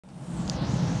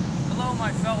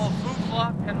my fellow food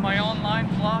flock and my online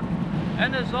flock.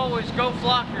 And as always, go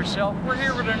flock yourself. We're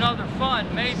here with another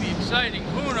fun, maybe exciting,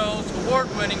 who knows,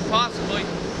 award-winning, possibly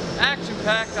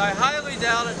action-packed, I highly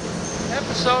doubt it,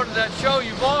 episode of that show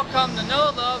you've all come to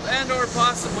know, love, and or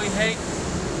possibly hate,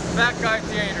 Fat Guy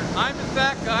Theater. I'm the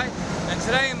Fat Guy, and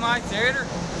today in my theater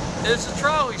is the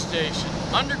trolley station,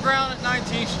 underground at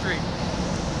 19th Street.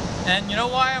 And you know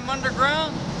why I'm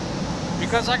underground?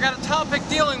 Because I got a topic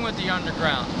dealing with the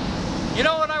underground. You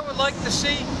know what I would like to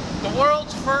see? The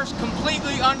world's first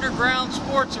completely underground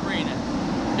sports arena.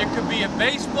 It could be a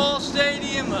baseball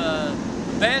stadium, a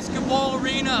basketball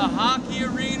arena, a hockey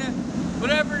arena,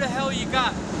 whatever the hell you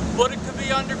got. But it could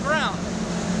be underground.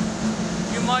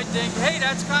 You might think, hey,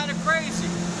 that's kind of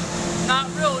crazy. Not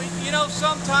really. You know,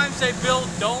 sometimes they build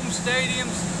dome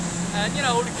stadiums and, you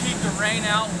know, to keep the rain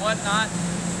out and whatnot.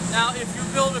 Now, if you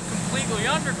build a completely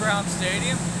underground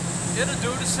stadium, it'll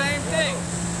do the same thing.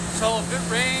 So if it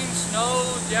rains,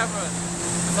 snows, you have a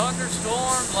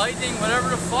thunderstorm, lightning, whatever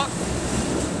the fuck,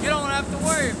 you don't have to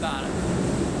worry about it.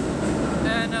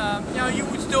 And, you know, you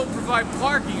would still provide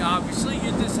parking, obviously.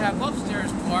 You'd just have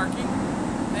upstairs parking,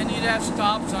 and you'd have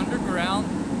stops underground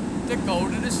that go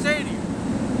to the stadium.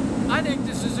 I think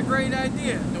this is a great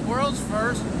idea. The world's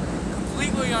first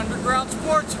completely underground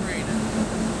sports arena.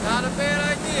 Not a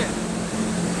bad idea.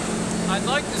 I'd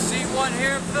like to see one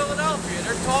here in Philadelphia.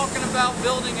 They're talking about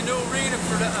building a new arena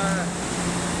for the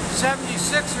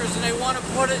 76ers, and they want to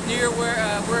put it near where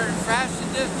the fashion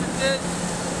district is.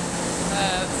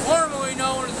 Formerly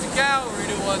known as the gallery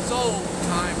to us old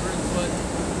timers, but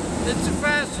it's a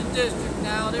fashion district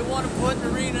now. They want to put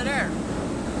an arena there.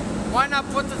 Why not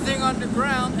put the thing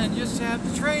underground and just have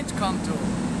the trains come to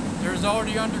it? There's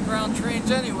already underground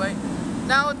trains anyway.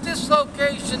 Now at this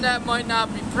location that might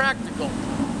not be practical,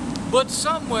 but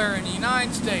somewhere in the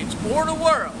United States or the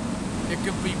world, it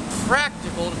could be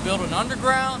practical to build an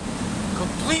underground,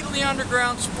 completely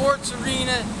underground sports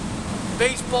arena,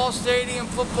 baseball stadium,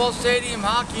 football stadium,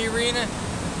 hockey arena,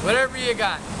 whatever you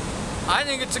got. I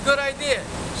think it's a good idea.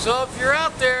 So if you're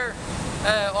out there,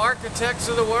 architects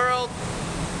of the world,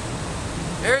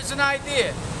 here's an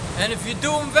idea. And if you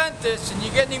do invent this and you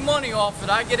get any money off it,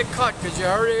 I get a cut because you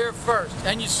heard it here first.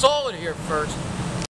 And you saw it here first.